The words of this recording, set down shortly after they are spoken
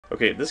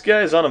Okay, this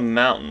guy is on a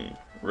mountain,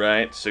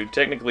 right? So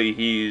technically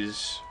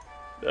he's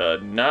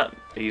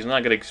he's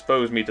not gonna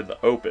expose me to the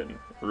open,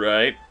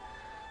 right?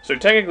 So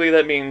technically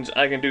that means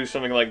I can do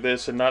something like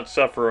this and not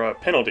suffer a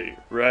penalty,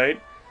 right?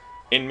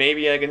 And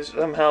maybe I can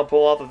somehow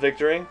pull off a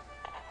victory.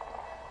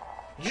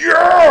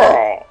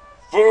 Yeah!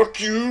 Fuck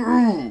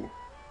you!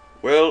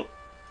 Well,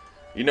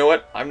 you know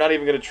what? I'm not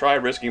even gonna try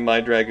risking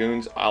my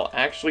dragoons. I'll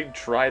actually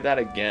try that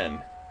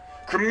again.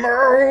 Come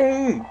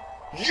on!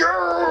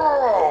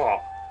 Yeah!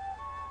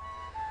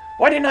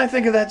 Why didn't I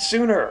think of that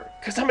sooner?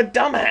 Because I'm a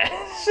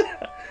dumbass!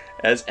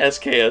 As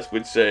SKS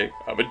would say,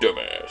 I'm a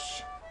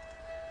dumbass.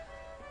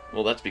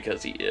 Well, that's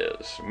because he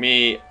is.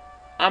 Me,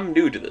 I'm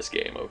new to this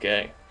game,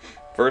 okay?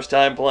 First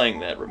time playing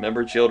that,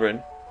 remember,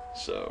 children?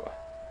 So,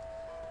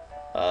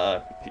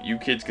 you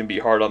kids can be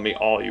hard on me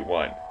all you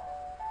want.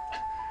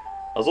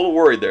 I was a little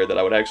worried there that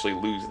I would actually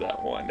lose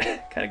that one.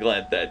 Kind of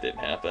glad that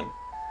didn't happen.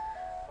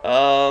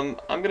 I'm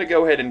gonna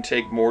go ahead and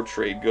take more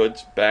trade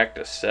goods back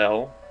to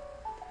sell.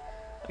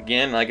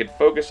 Again, I could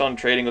focus on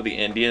trading with the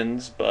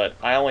Indians, but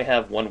I only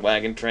have one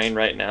wagon train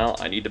right now.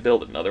 I need to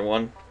build another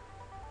one,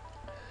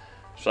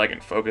 so I can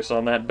focus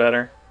on that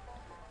better.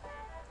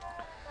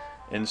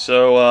 And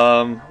so,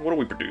 what are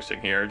we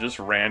producing here? Just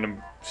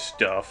random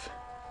stuff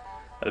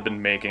that I've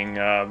been making.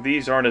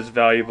 These aren't as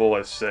valuable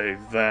as, say,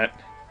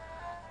 that,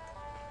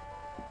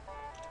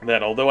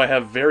 although I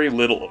have very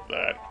little of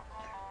that.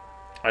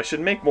 I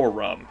should make more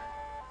rum.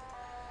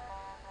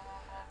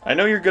 I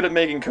know you're good at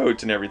making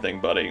coats and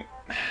everything, buddy.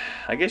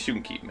 I guess you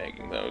can keep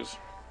making those.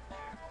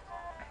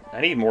 I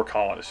need more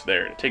colonists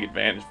there to take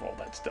advantage of all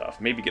that stuff.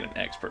 Maybe get an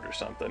expert or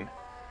something.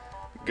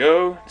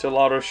 Go to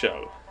La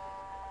Rochelle.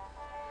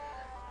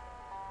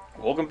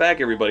 Welcome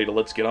back, everybody, to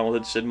Let's Get On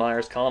With It, Sid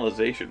Meier's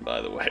Colonization,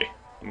 by the way.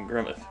 I'm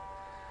Grimith.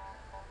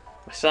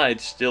 My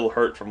sides still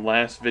hurt from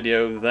last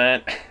video.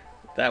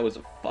 That was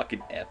a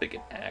fucking epic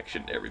in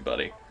action,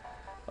 everybody.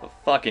 A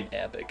fucking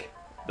epic.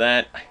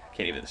 I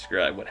can't even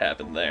describe what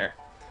happened there.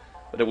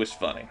 But it was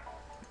funny.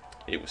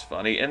 It was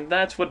funny, and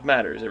that's what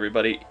matters,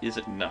 everybody, is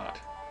it not?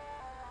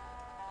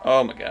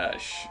 Oh my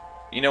gosh.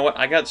 You know what?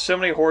 I got so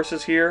many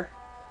horses here.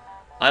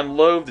 I'm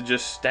loath to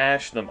just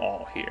stash them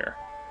all here.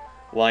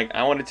 Like,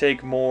 I want to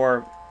take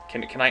more...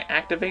 Can I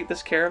activate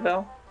this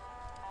caravel?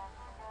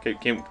 Okay,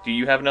 do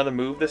you have another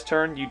move this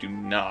turn? You do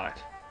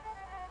not.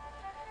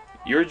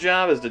 Your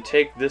job is to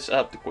take this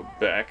up to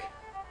Quebec.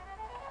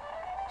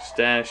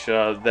 Stash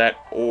that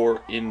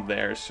ore in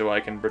there so I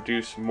can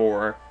produce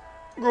more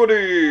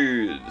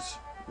goodies.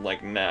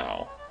 Like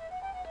now.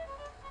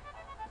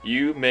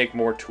 You make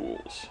more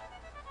tools.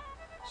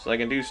 So I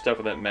can do stuff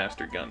with that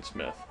master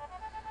gunsmith.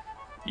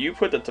 You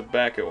put the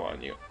tobacco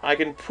on you. I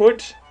can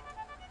put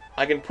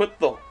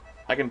the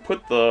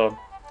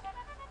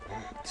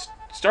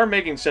start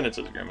making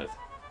sentences, Grimith.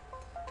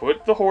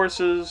 Put the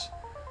horses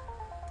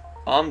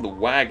on the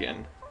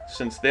wagon,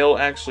 since they'll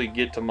actually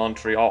get to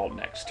Montreal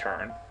next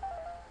turn.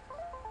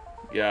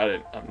 Got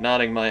it. I'm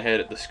nodding my head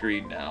at the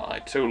screen now. I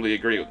totally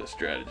agree with this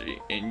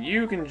strategy. And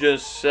you can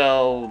just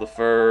sell the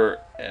fur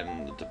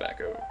and the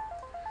tobacco.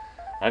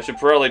 I should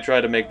probably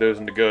try to make those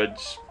into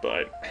goods,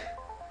 but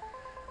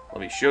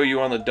let me show you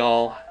on the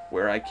doll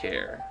where I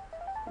care.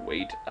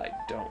 Wait, I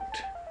don't.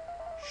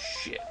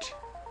 Shit.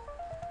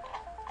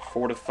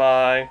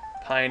 Fortify.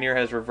 Pioneer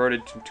has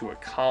reverted to a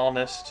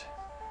colonist.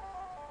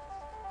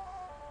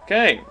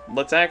 Okay,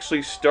 let's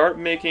actually start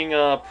making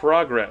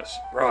progress.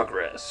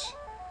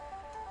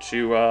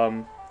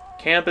 To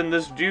camping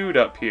this dude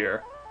up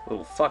here.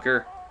 Little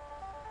fucker.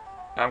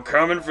 I'm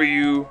coming for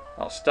you.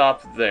 I'll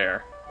stop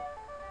there.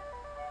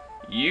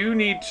 You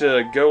need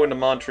to go into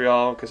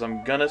Montreal, because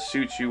I'm gonna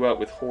suit you up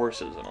with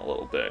horses in a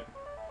little bit.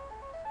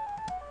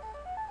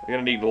 We're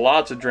gonna need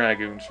lots of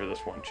dragoons for this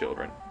one,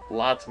 children.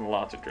 Lots and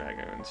lots of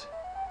dragoons.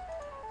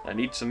 I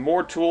need some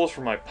more tools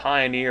for my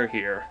pioneer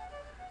here,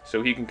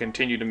 so he can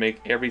continue to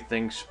make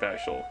everything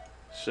special.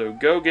 So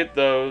go get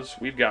those.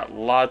 We've got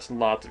lots and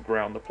lots of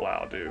ground to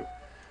plow, dude.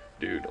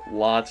 Dude,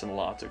 lots and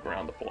lots of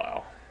ground to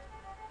plow.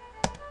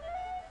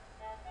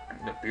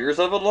 It appears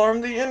I've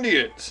alarmed the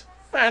Indians.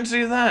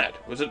 Fancy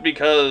that. Was it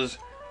because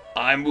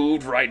I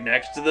moved right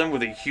next to them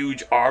with a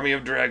huge army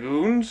of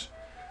dragoons?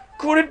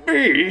 Could it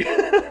be?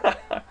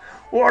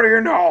 What do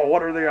you know?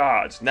 What are the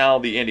odds? Now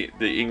the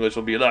English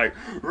will be like,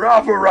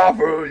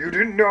 Rafa, you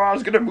didn't know I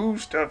was gonna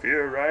move stuff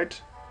here,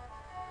 right?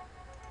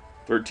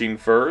 13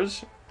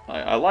 furs.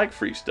 I like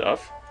free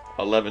stuff.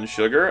 11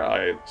 sugar.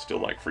 I still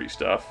like free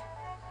stuff.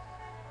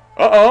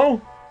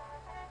 Uh-oh.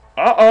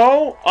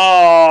 Uh-oh.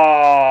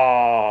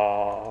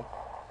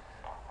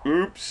 Aww.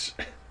 Oops.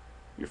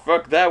 You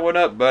fucked that one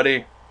up,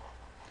 buddy.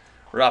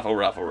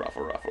 Ruffle.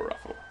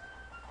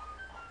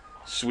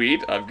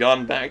 Sweet. I've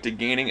gone back to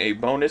gaining a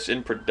bonus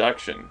in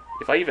production.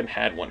 If I even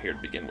had one here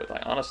to begin with, I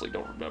honestly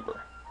don't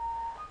remember.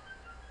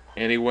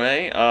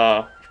 Anyway,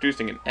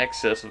 producing an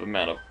excessive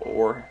amount of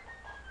ore.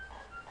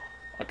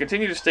 I'll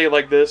continue to stay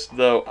like this,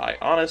 though I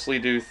honestly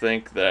do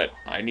think that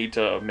I need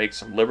to make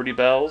some Liberty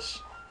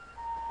Bells.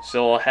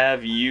 So I'll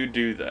have you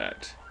do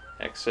that.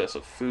 Excess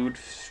of food.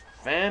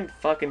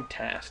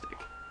 Fan-fucking-tastic.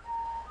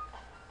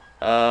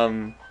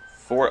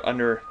 Fort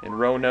in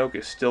Roanoke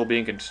is still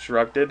being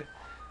constructed.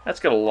 That's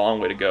got a long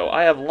way to go.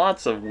 I have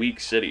lots of weak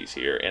cities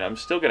here, and I'm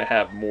still going to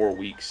have more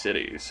weak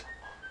cities.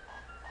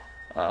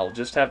 I'll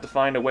just have to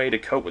find a way to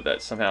cope with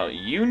that somehow.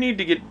 You need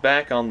to get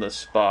back on the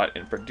spot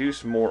and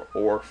produce more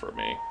ore for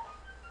me.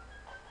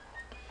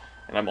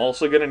 And I'm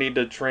also going to need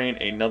to train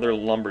another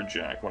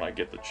lumberjack when I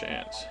get the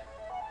chance.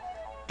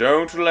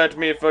 Don't let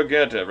me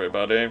forget,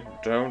 everybody.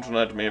 Don't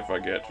let me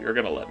forget. You're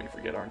going to let me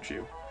forget, aren't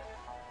you?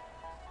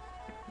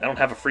 I don't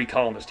have a free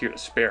colonist here to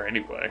spare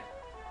anyway.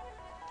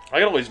 I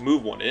can always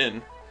move one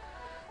in.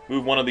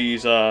 Move one of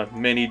these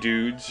mini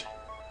dudes.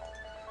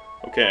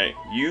 Okay,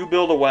 you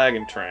build a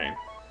wagon train.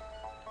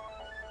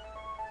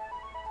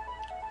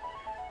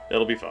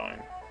 That'll be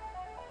fine.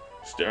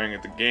 Staring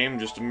at the game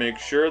just to make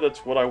sure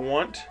that's what I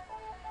want.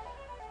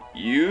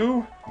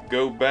 You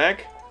go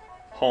back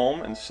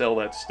home and sell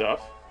that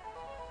stuff.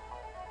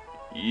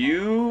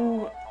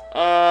 You,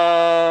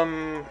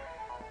 I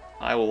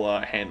will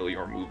handle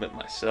your movement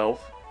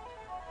myself.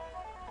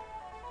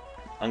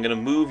 I'm gonna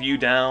move you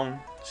down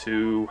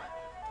to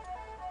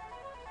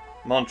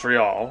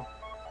Montreal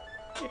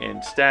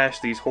and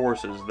stash these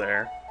horses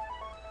there.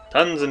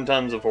 Tons and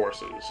tons of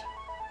horses.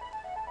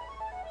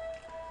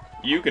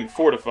 You can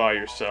fortify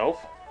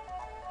yourself.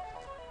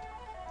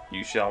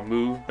 You shall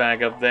move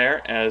back up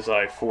there as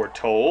I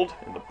foretold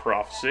in the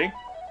prophecy.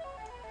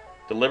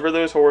 Deliver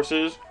those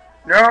horses.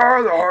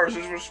 No, the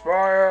horses were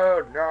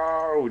spoiled.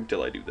 No,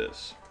 until I do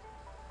this.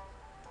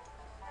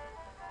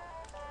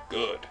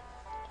 Good.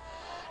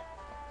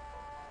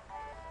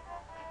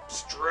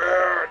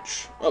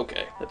 Stretch.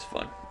 Okay, that's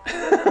fun.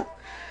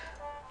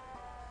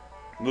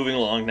 Moving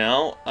along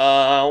now.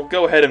 I'll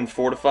go ahead and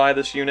fortify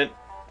this unit.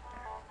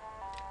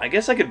 I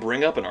guess I could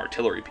bring up an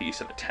artillery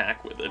piece and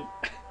attack with it.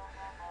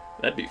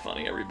 That'd be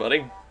funny,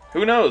 everybody.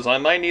 Who knows? I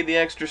might need the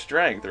extra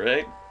strength,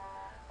 right?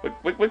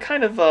 What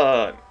kind of,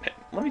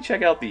 let me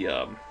check out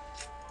the,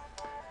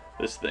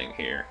 this thing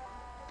here.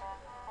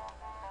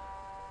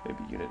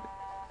 Maybe unit.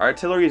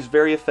 Artillery is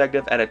very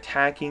effective at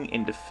attacking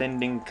and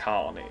defending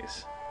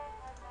colonies.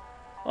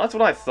 Well, that's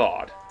what I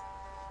thought.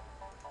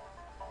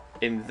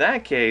 In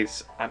that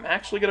case, I'm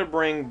actually going to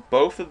bring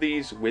both of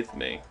these with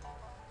me.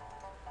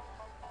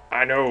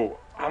 I know,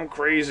 I'm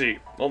crazy.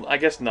 Well, I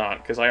guess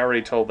not, because I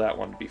already told that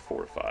one to be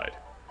fortified.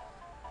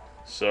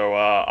 So,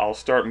 I'll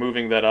start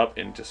moving that up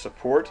into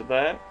support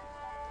that.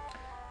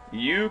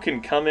 You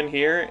can come in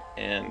here,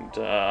 and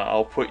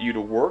I'll put you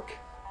to work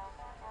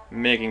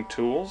making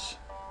tools.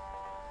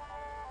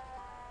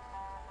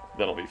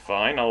 That'll be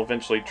fine. I'll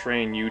eventually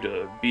train you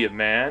to be a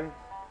man.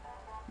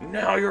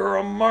 Now you're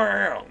a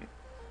man!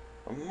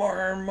 A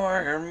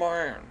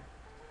man.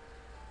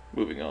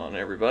 Moving on,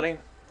 everybody.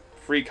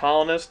 Free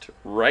colonist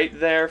right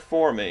there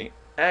for me.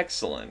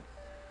 Excellent.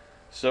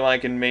 So I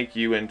can make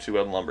you into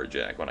a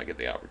lumberjack when I get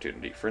the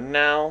opportunity. For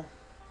now,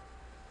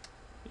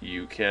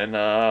 you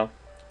can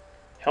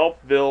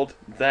help build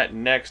that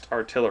next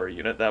artillery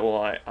unit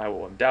that I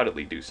will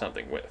undoubtedly do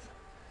something with.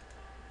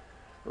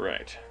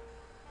 Right.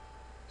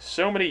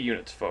 So many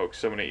units, folks.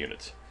 So many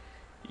units.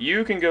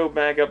 You can go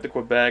back up to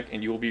Quebec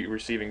and you will be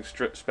receiving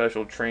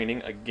special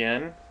training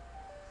again.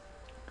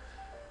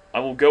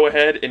 I will go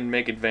ahead and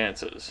make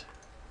advances.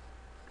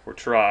 Or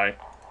try.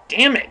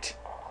 Damn it!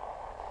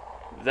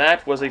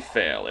 That was a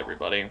fail,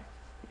 everybody.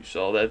 You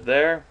saw that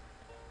there?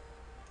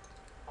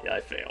 Yeah, I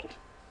failed.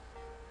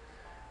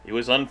 It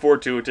was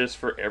unfortuitous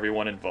for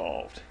everyone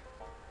involved.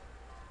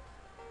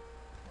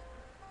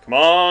 Come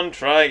on,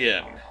 try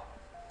again.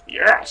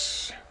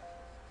 Yes!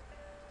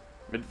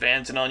 I'm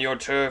advancing on your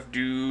turf,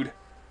 dude.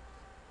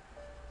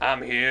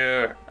 I'm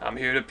here. I'm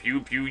here to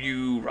pew-pew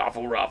you.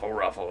 Ruffle, ruffle,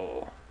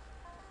 ruffle.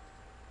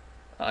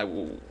 I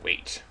will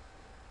wait.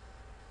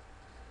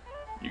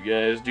 You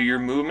guys do your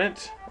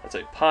movement. That's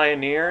a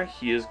pioneer.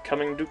 He is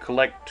coming to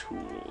collect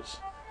tools.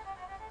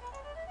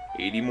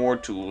 80 more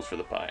tools for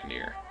the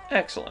pioneer.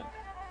 Excellent.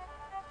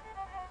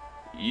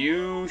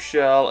 You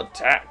shall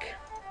attack.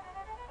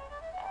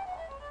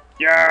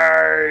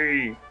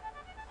 Yay!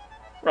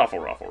 Ruffle,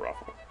 ruffle,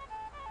 ruffle.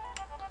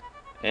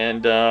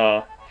 And,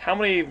 how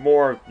many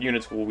more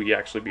units will we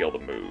actually be able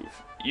to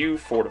move? You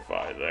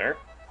fortify there.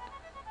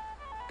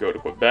 Go to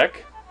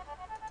Quebec.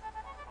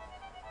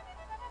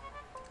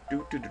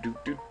 You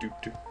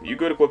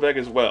go to Quebec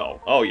as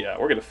well. Oh yeah,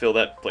 we're gonna fill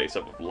that place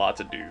up with lots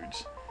of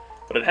dudes.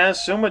 But it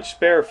has so much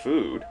spare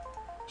food,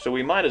 so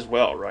we might as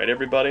well, right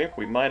everybody?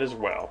 We might as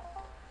well.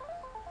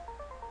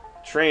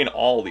 Train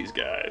all these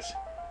guys.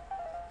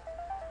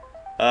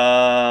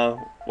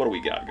 What do we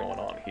got going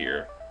on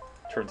here?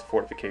 Turns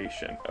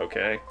fortification,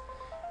 okay.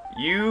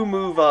 You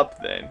move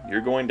up then.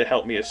 You're going to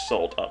help me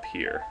assault up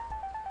here.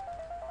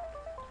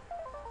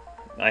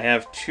 I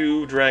have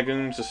 2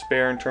 dragoons to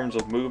spare in terms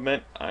of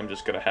movement. I'm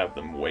just going to have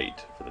them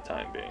wait for the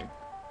time being.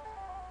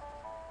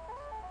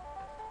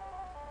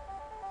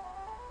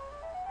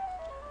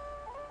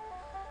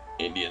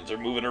 Indians are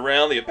moving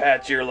around. The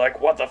Apache are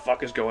like, what the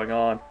fuck is going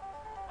on?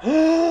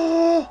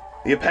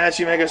 The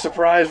Apache make a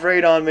surprise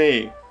raid on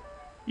me.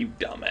 You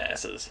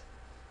dumbasses.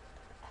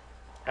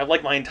 I have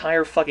like my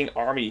entire fucking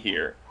army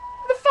here.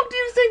 Where the fuck do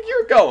you think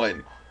you're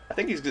going? I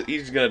think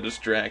he's gonna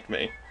distract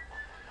me.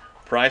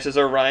 Prices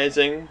are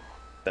rising.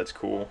 That's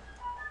cool.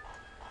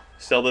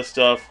 Sell this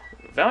stuff.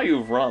 Value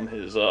of rum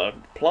has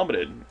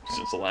plummeted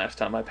since the last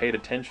time I paid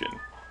attention.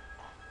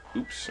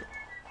 Oops.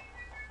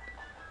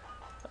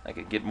 I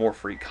could get more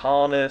free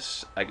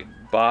colonists. I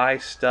could buy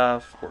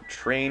stuff or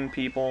train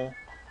people.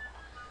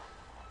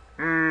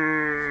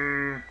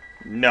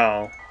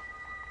 No.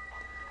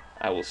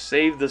 I will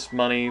save this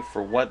money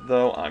for what,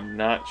 though? I'm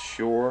not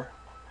sure.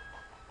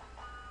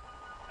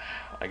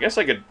 I guess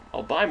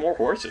I'll buy more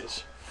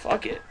horses.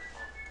 Fuck it.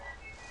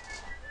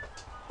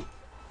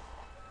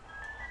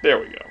 There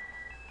we go.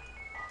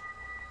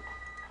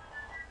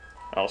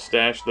 I'll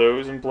stash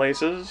those in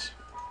places.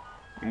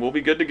 And we'll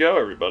be good to go,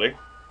 everybody.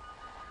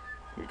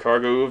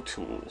 Cargo of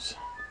tools.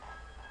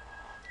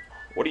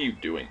 What are you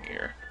doing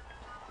here?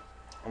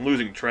 I'm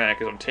losing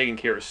track as I'm taking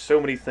care of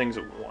so many things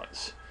at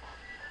once.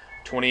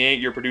 28,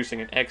 you're producing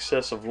an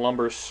excess of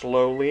lumber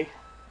slowly.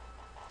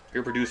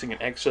 You're producing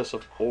an excess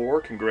of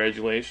ore,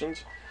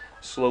 congratulations.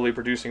 Slowly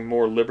producing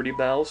more Liberty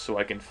Bells so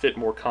I can fit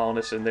more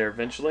colonists in there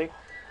eventually.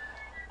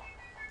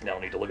 Now I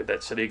need to look at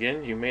that city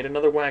again. You made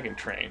another wagon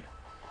train.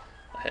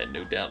 I had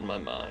no doubt in my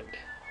mind.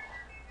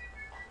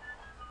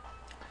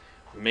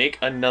 Make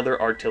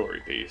another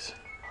artillery piece.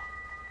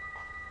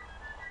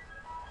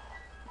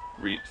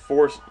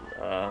 Reinforce.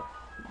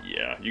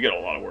 Yeah, you got a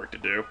lot of work to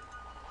do.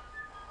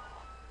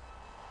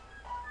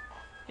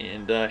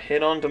 And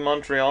head on to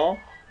Montreal.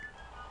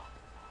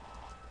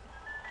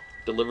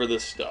 Deliver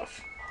this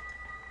stuff.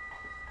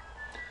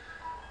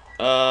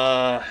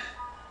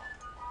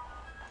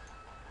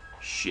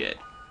 Shit.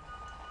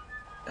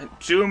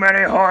 Too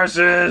many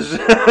horses!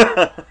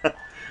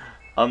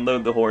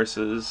 Unload the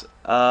horses.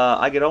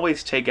 I could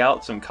always take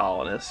out some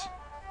colonists.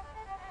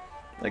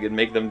 I could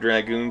make them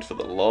dragoons for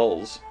the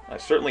lulz. I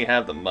certainly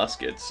have the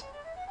muskets.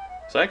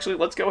 So actually,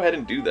 let's go ahead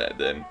and do that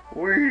then.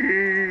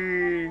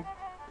 Whee!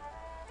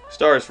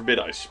 Stars forbid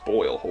I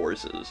spoil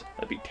horses.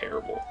 That'd be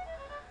terrible.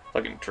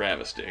 Fucking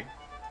travesty.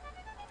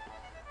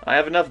 I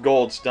have enough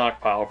gold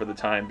stockpile for the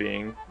time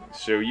being,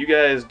 so you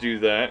guys do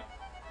that.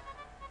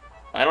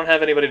 I don't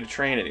have anybody to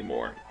train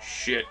anymore.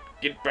 Shit,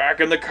 get back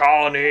in the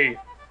colony!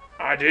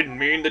 I didn't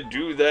mean to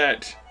do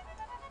that.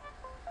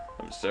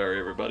 I'm sorry,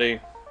 everybody.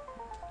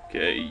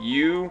 Okay,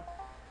 you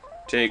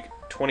take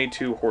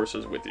 22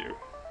 horses with you.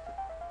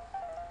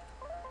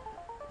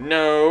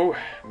 No,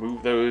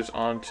 move those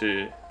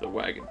onto the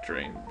wagon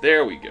train.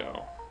 There we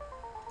go.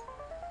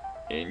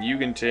 And you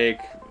can take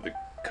the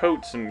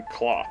coats and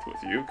cloth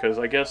with you, because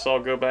I guess I'll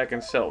go back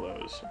and sell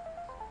those.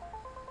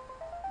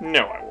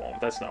 No, I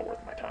won't. That's not worth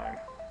my time.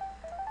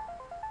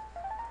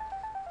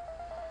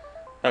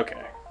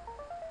 Okay.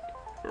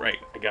 Right,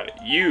 I got it.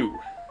 You!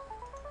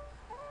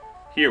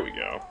 Here we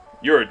go.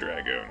 You're a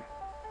dragoon.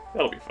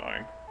 That'll be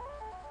fine.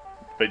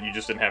 But you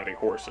just didn't have any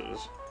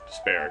horses to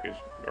spare,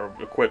 or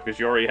equip, because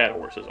you already had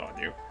horses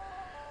on you.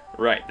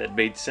 Right, that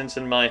made sense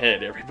in my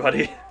head,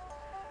 everybody.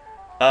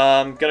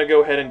 I'm gonna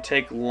go ahead and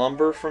take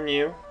lumber from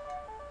you,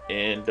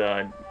 and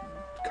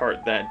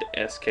cart that to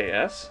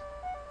SKS.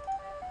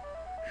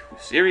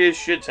 Serious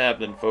shit's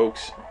happening,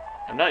 folks.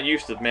 I'm not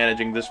used to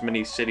managing this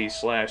many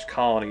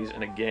cities/colonies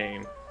in a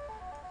game.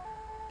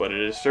 But it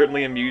is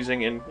certainly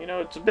amusing, and, you know,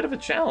 it's a bit of a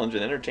challenge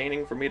and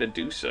entertaining for me to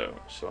do so.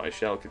 So I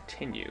shall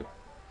continue.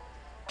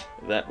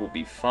 That will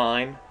be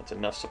fine. That's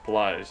enough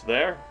supplies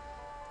there.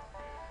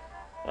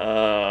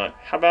 How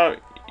about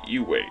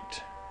you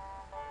wait?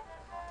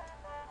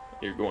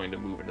 You're going to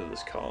move into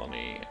this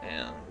colony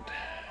and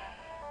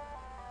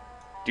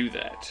do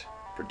that.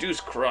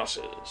 Produce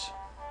crosses.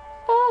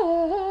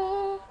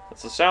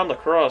 That's the sound the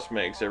cross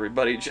makes,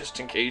 everybody, just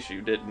in case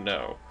you didn't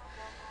know.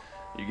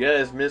 You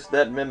guys missed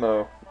that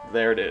memo.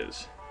 There it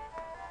is.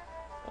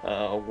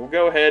 We'll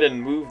go ahead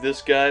and move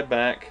this guy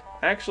back.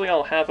 Actually,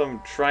 I'll have him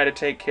try to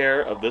take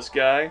care of this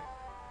guy.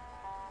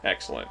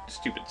 Excellent.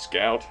 Stupid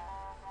scout.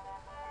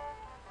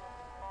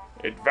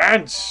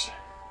 Advance!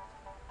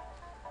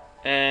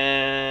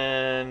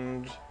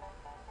 And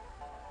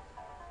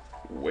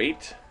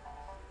wait.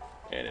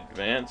 And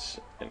advance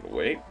and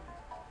wait.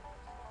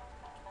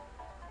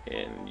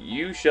 And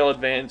you shall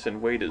advance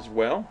and wait as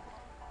well.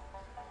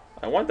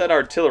 I want that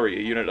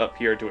artillery unit up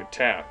here to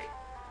attack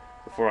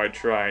before I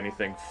try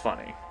anything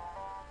funny.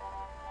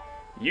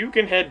 You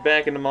can head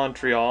back into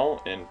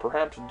Montreal and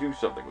perhaps do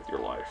something with your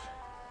life.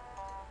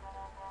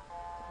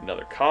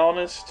 Another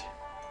colonist.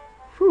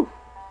 Whew.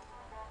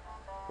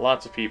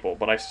 Lots of people,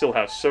 but I still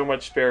have so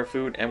much spare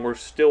food, and we're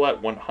still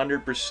at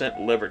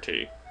 100%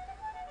 liberty.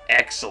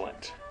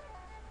 Excellent.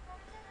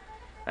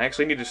 I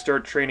actually need to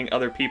start training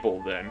other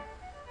people then,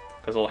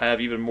 because I'll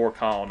have even more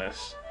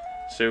colonists.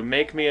 So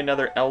make me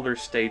another elder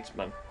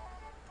statesman.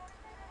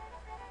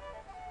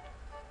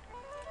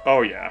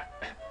 Oh yeah,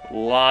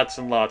 lots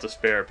and lots of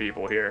spare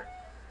people here.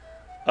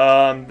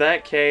 In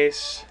that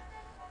case,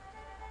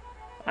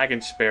 I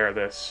can spare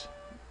this.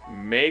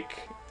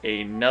 Make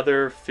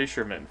another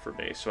fisherman for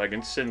me, so I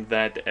can send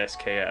that to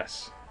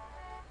SKS.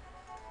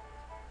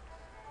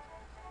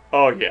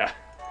 Oh yeah,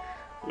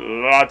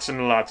 Lots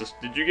and lots of...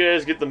 Did you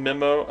guys get the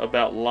memo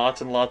about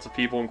lots and lots of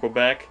people in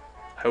Quebec?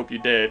 I hope you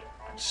did.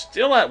 I'm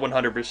still at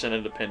 100%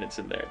 independence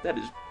in there. That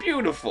is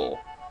beautiful.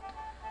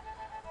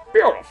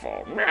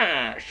 Beautiful.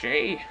 Nah,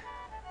 see?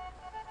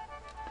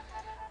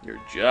 Your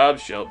job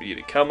shall be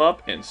to come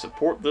up and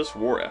support this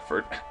war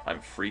effort. I'm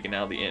freaking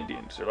out the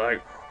Indians. They're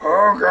like,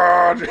 oh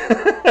God!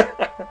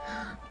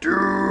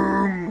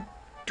 Doom!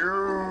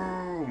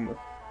 Doom!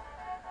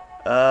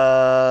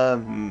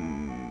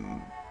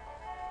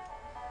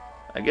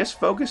 I guess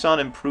focus on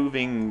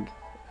improving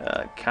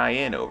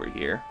Cayenne over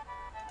here.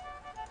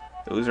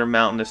 Those are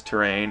mountainous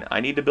terrain. I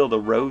need to build a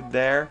road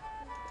there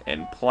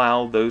and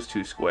plow those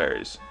 2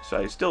 squares. So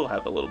I still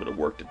have a little bit of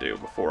work to do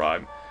before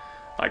I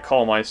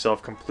call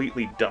myself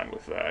completely done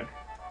with that.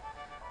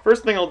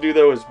 First thing I'll do,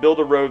 though, is build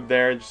a road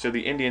there so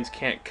the Indians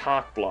can't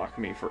cock-block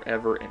me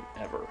forever and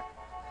ever.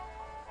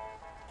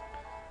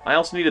 I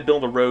also need to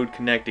build a road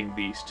connecting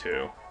these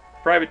 2.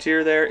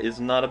 Privateer there is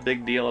not a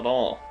big deal at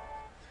all.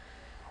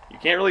 You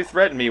can't really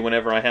threaten me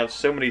whenever I have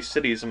so many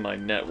cities in my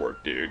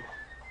network, dude.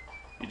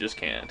 You just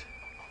can't.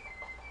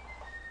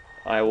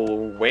 I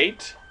will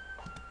wait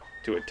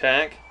to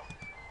attack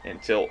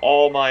until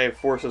all my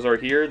forces are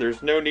here.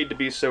 There's no need to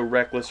be so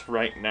reckless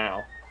right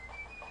now.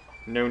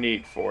 No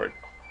need for it.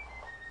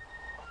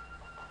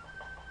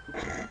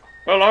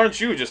 Well, aren't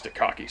you just a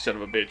cocky son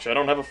of a bitch? I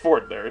don't have a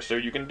fort there, so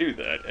you can do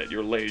that at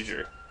your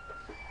leisure.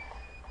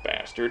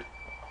 Bastard.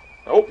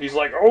 Oh, he's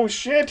like, oh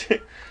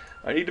shit!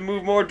 I need to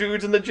move more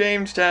dudes into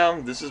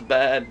Jamestown. This is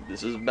bad.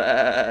 This is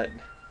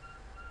bad.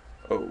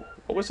 Oh,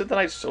 what was it that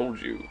I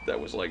sold you that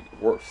was,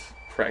 like, worth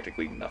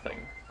practically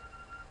nothing?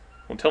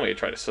 Don't tell me I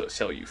tried to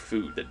sell you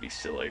food. That'd be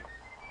silly.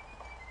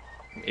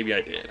 Maybe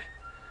I did.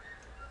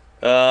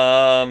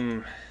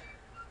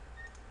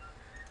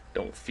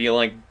 Don't feel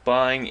like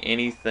buying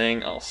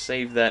anything. I'll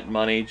save that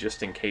money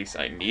just in case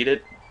I need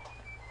it.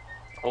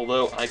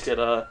 Although I could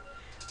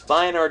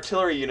buy an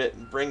artillery unit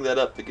and bring that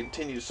up to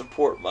continue to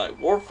support my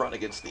war front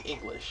against the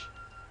English.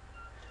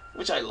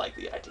 Which I like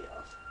the idea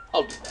of.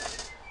 I'll do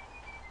that.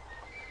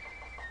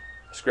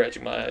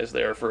 Scratching my eyes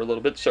there for a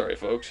little bit. Sorry,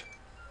 folks.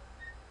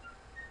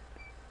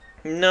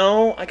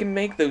 No, I can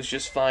make those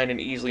just fine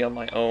and easily on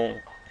my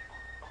own.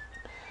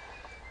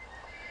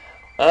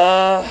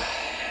 I'll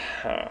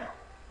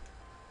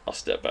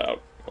step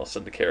out. I'll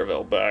send the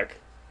caravel back.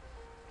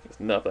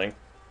 With nothing.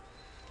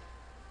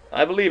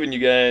 I believe in you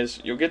guys.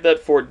 You'll get that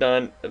fort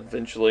done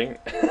eventually.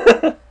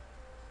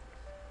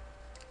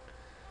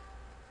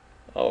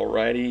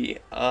 Alrighty.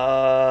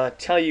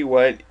 Tell you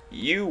what.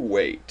 You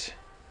wait.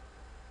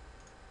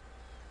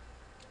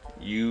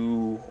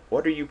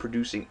 What are you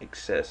producing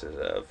excesses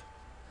of?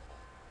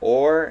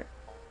 Ore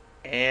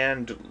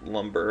and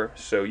lumber,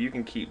 so you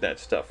can keep that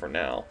stuff for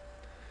now.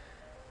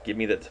 Give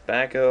me the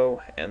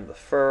tobacco and the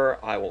fur.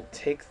 I will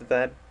take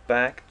that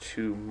back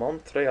to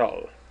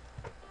Montreal.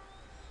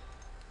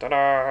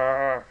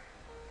 Ta-da!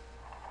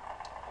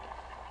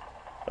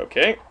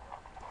 Okay.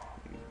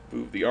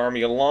 Move the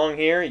army along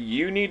here.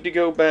 You need to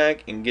go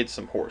back and get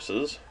some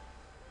horses.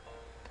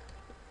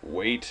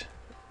 Wait.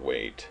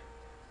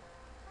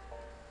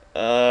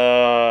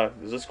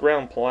 Is this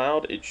ground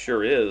plowed? It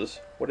sure is.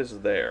 What is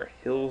there?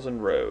 Hills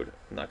and road.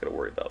 I'm not going to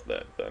worry about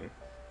that then.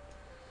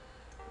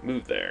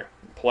 Move there.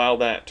 Plow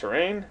that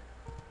terrain.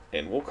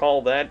 And we'll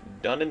call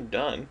that done and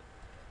done.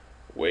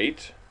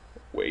 Wait.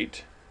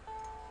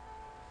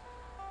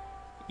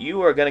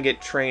 You are going to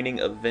get training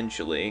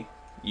eventually,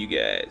 you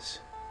guys.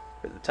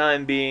 For the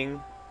time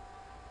being,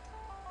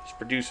 just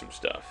produce some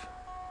stuff.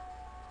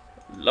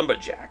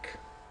 Lumberjack.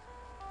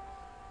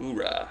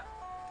 Hoorah.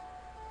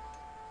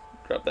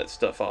 Drop that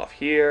stuff off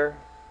here.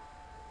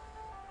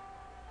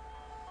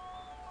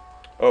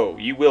 Oh,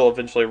 you will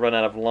eventually run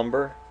out of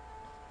lumber.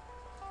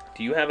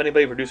 Do you have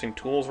anybody producing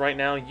tools right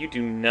now? You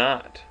do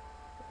not.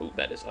 Oh,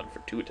 that is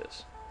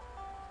unfortuitous.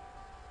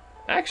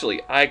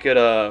 Actually, I could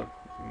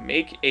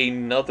make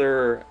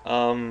another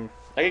I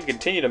could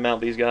continue to mount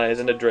these guys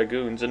into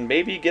dragoons and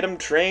maybe get them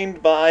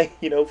trained by,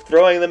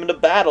 throwing them into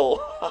battle.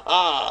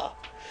 Haha.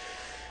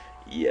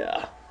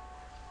 Yeah.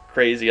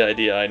 Crazy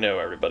idea, I know,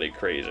 everybody,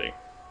 crazy.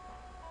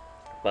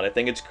 But I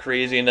think it's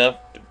crazy enough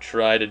to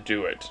try to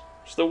do it.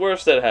 It's the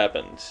worst that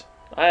happens.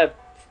 I have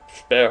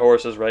spare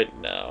horses right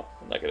now.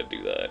 I'm not going to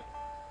do that.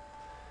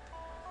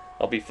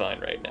 I'll be fine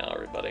right now,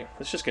 everybody.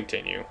 Let's just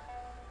continue.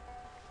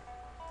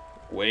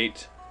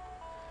 Wait.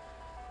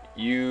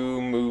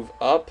 You move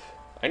up.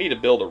 I need to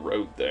build a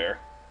road there.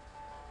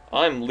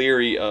 I'm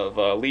leery of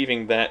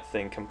leaving that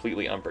thing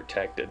completely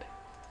unprotected.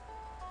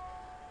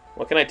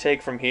 What can I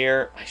take from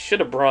here? I should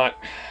have brought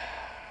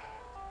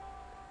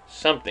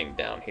something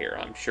down here,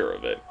 I'm sure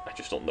of it. I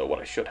just don't know what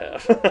I should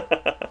have.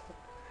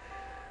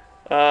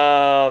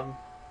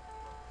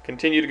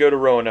 Continue to go to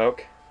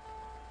Roanoke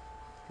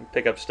and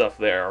pick up stuff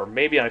there. Or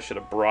maybe I should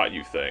have brought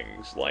you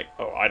things like,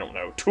 oh, I don't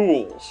know,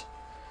 tools.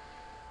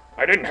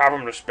 I didn't have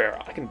them to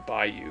spare. I can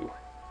buy you.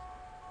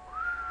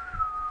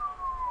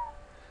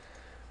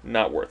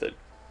 Not worth it.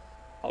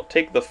 I'll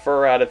take the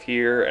fur out of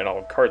here and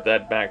I'll cart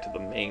that back to the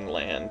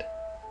mainland,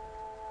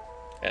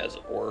 as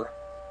it were.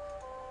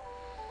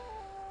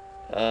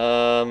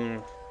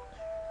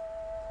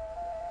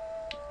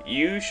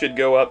 You should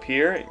go up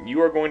here.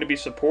 You are going to be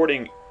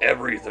supporting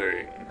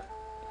everything.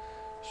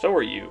 So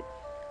are you.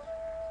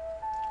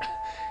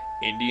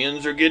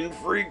 Indians are getting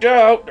freaked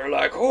out. They're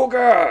like, oh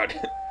god,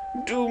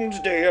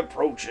 doomsday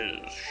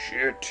approaches.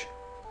 Shit.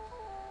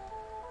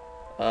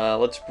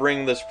 Let's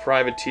bring this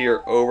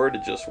privateer over to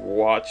just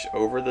watch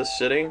over this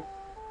city.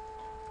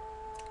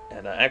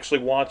 And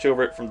actually watch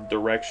over it from the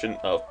direction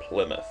of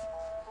Plymouth.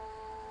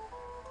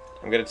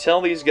 I'm going to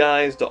tell these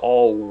guys to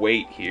all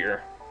wait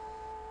here.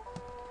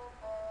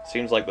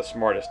 Seems like the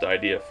smartest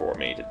idea for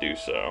me to do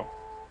so.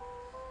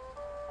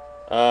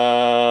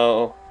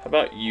 How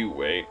about you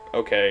wait?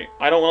 Okay,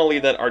 I don't want to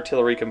leave that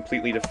artillery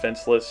completely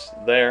defenseless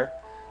there.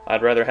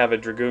 I'd rather have a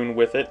dragoon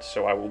with it,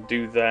 so I will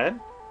do that.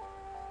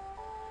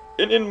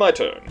 And in my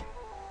turn.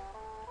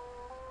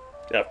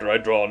 After I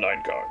draw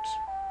 9 cards.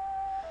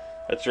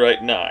 That's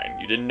right, 9.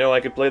 You didn't know I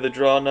could play the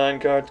draw 9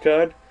 cards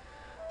card?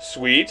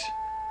 Sweet.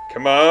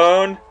 Come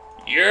on.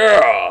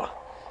 Yeah!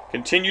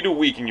 Continue to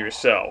weaken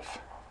yourself.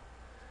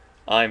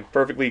 I'm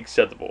perfectly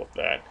acceptable with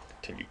that.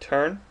 Continue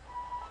turn.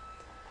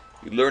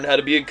 You learn how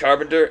to be a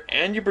carpenter,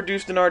 and you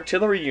produced an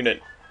artillery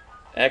unit.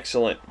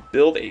 Excellent.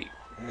 Build 8.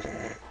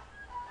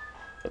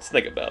 Let's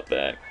think about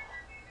that.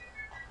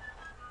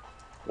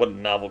 What a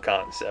novel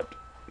concept.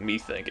 Me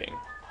thinking.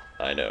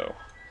 I know.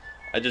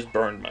 I just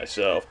burned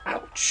myself.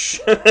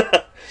 Ouch.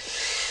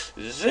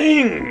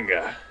 Zing!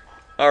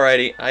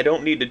 Alrighty, I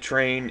don't need to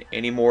train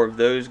any more of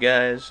those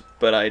guys,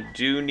 but I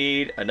do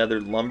need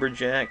another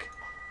lumberjack.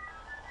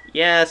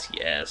 Yes,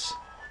 yes.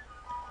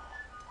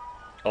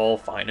 All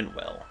fine and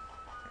well.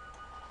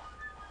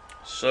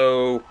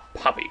 So,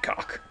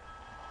 poppycock.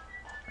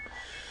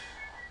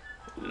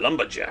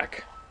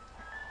 Lumberjack.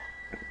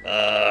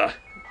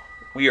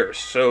 We are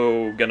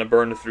so gonna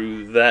burn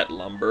through that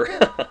lumber.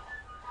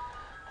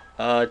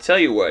 Tell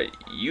you what,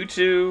 you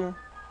two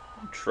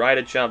try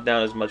to chop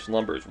down as much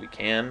lumber as we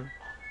can.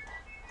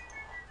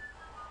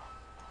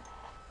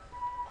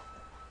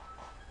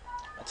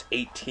 That's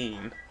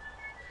 18.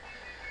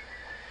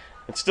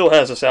 It still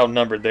has us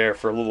outnumbered there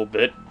for a little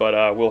bit,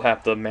 but we'll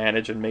have to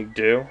manage and make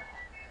do.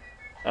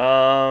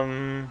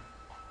 That'll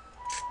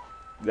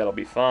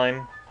be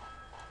fine.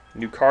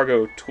 New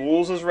cargo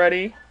tools is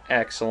ready.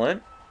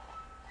 Excellent.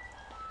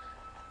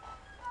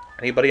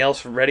 Anybody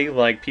else ready?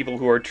 Like people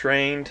who are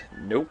trained?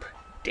 Nope.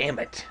 Damn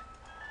it.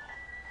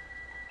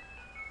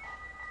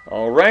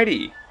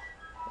 Alrighty.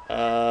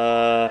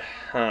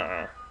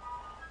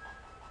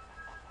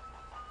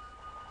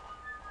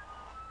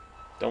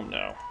 Don't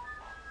know.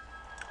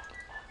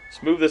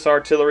 Let's move this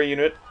artillery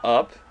unit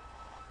up.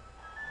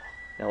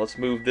 Now let's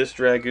move this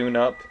dragoon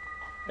up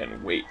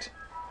and wait.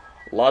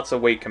 Lots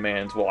of wait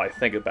commands while I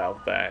think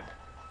about that.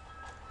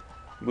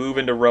 Move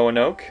into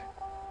Roanoke.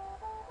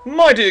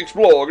 Mighty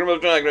explorer,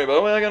 Grimith,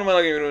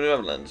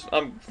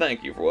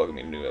 thank you for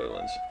welcoming me to New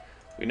Netherlands.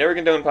 We never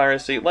condone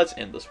piracy. Let's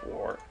end this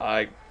war.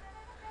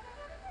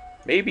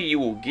 Maybe you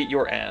will get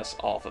your ass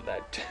off of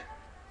that.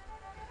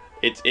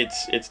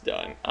 It's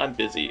done. I'm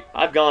busy.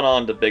 I've gone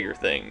on to bigger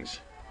things.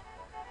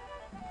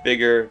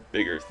 Bigger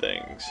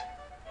things.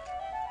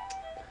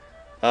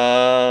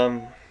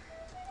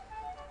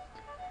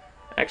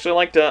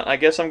 Actually, I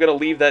guess I'm gonna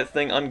leave that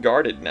thing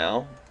unguarded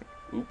now.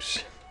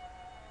 Oops.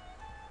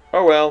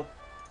 Oh well.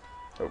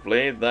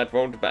 Hopefully that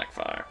won't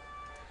backfire.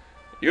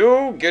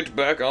 You get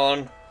back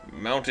on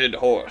mounted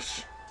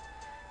horse.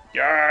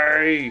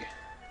 Yay!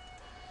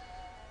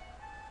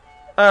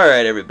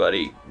 Alright,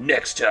 everybody.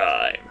 Next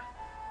time.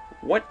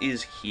 What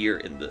is here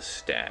in this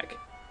stack?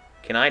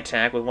 Can I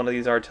attack with one of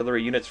these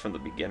artillery units from the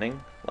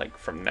beginning? Like,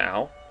 from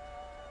now?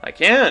 I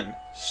can!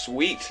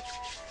 Sweet!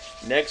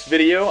 Next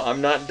video,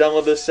 I'm not done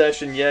with this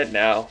session yet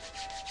now.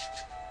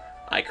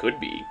 I could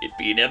be. It'd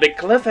be an epic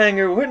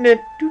cliffhanger, wouldn't it?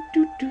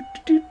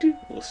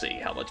 We'll see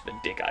how much of a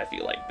dick I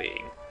feel like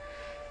being.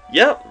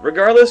 Yeah,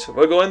 regardless,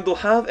 we're going to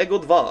have a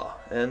good war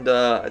and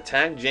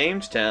attack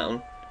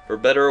Jamestown, for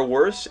better or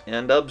worse,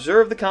 and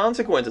observe the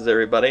consequences,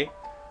 everybody.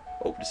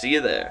 Hope to see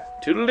you there.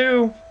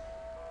 Toodaloo!